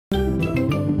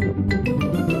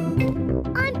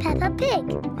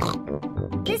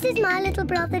is my little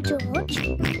brother George.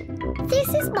 This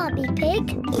is Mummy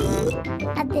Pig.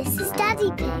 And this is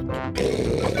Daddy Pig.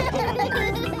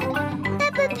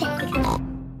 Peppa Pig.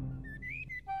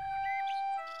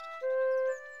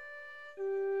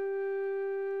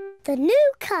 The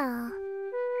new car.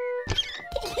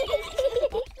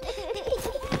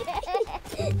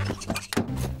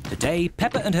 Today,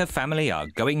 Peppa and her family are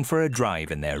going for a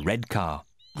drive in their red car.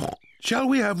 Shall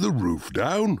we have the roof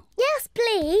down? Yes,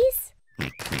 please.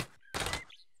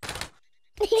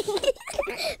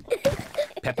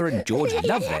 Peppa and George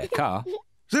love their car.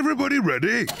 Is everybody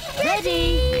ready?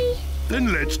 Ready!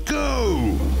 Then let's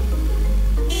go!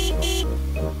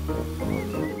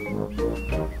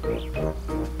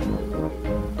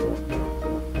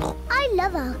 I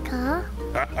love our car.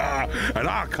 And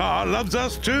our car loves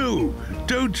us too,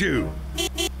 don't you?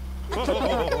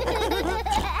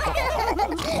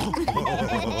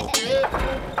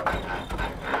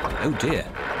 Oh dear,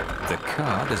 the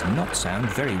car does not sound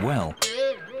very well.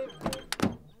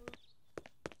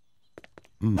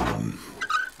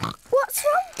 What's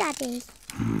wrong, Daddy?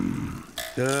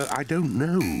 I don't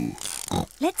know.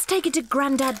 Let's take it to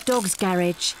Grandad Dog's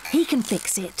garage. He can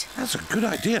fix it. That's a good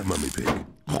idea, Mummy Pig.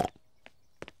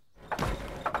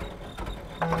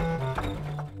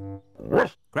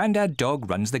 Grandad Dog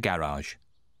runs the garage.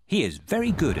 He is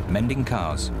very good at mending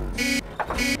cars.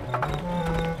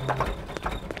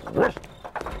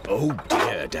 Oh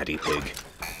dear, Daddy Pig.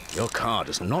 Your car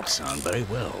does not sound very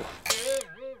well.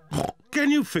 Can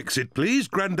you fix it, please,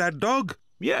 Grandad Dog?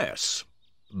 Yes,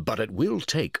 but it will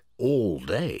take all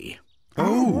day.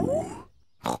 Oh!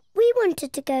 We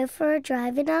wanted to go for a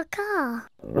drive in our car.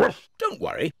 Don't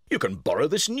worry, you can borrow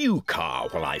this new car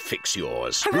while I fix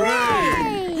yours.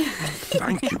 Hooray!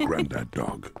 Thank you, Grandad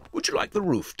Dog. Would you like the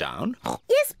roof down?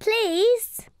 Yes,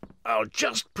 please. I'll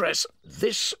just press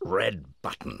this red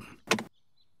button.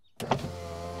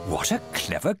 What a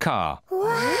clever car!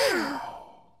 Wow!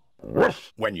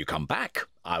 When you come back,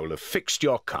 I will have fixed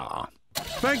your car.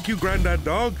 Thank you, Grandad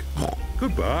Dog.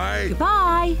 Goodbye.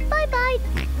 Goodbye. Bye-bye.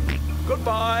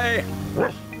 Goodbye.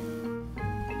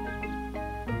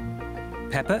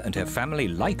 Peppa and her family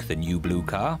like the new blue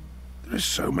car. There's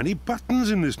so many buttons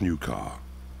in this new car.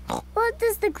 What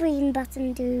does the green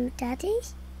button do, Daddy?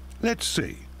 Let's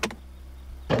see.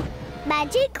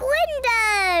 Magic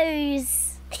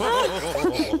windows!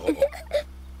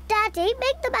 Daddy,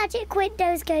 make the magic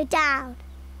windows go down.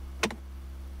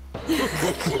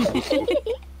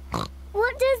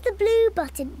 What does the blue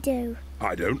button do?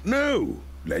 I don't know.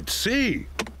 Let's see.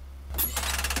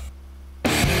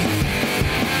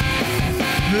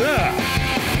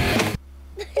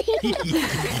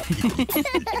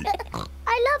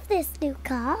 I love this new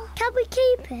car. Can we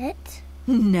keep it?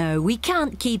 No, we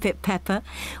can't keep it, Peppa.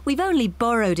 We've only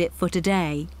borrowed it for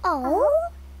today. Oh?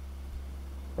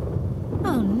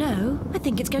 Oh, no. I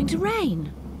think it's going to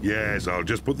rain. Yes, I'll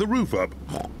just put the roof up.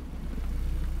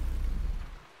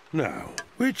 Now,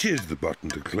 which is the button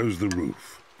to close the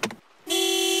roof?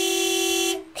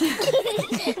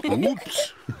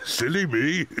 Oops, silly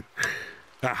me.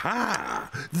 Aha!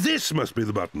 This must be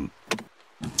the button.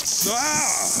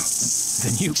 Ah!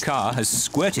 The new car has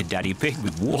squirted Daddy Pig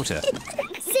with water.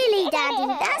 Silly Daddy,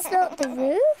 that's not the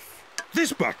roof.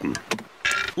 This button.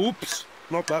 Oops,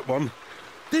 not that one.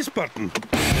 This button.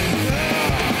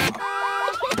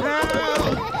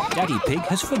 Daddy Pig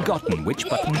has forgotten which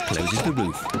button closes the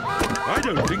roof. I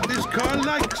don't think this car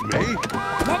likes me.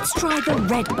 Let's try the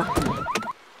red button.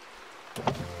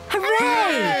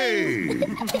 Hooray!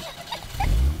 Hey!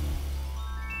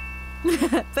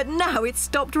 But now it's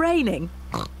stopped raining.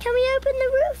 Can we open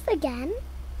the roof again?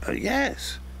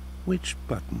 Yes. Which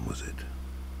button was it?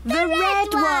 The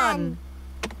red one!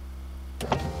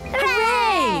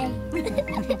 Hooray!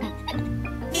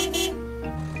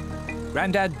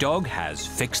 Grandad Dog has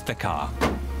fixed the car.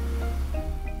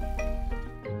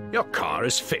 Your car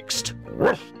is fixed.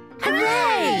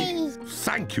 Hooray!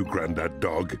 Thank you, Grandad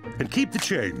Dog. And keep the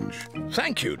change.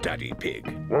 Thank you, Daddy Pig.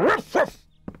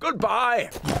 Goodbye.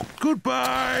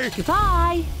 Goodbye.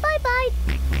 Goodbye. Bye-bye.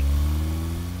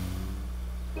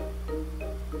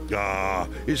 Ah,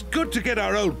 it's good to get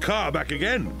our old car back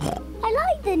again. I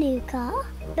like the new car,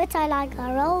 but I like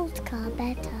our old car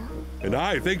better. And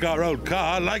I think our old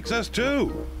car likes us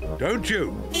too. Don't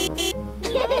you?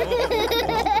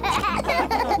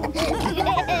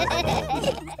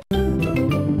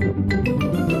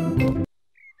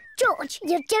 George,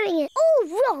 you're doing it all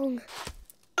wrong.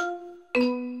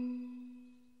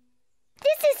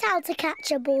 This is how to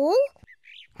catch a ball.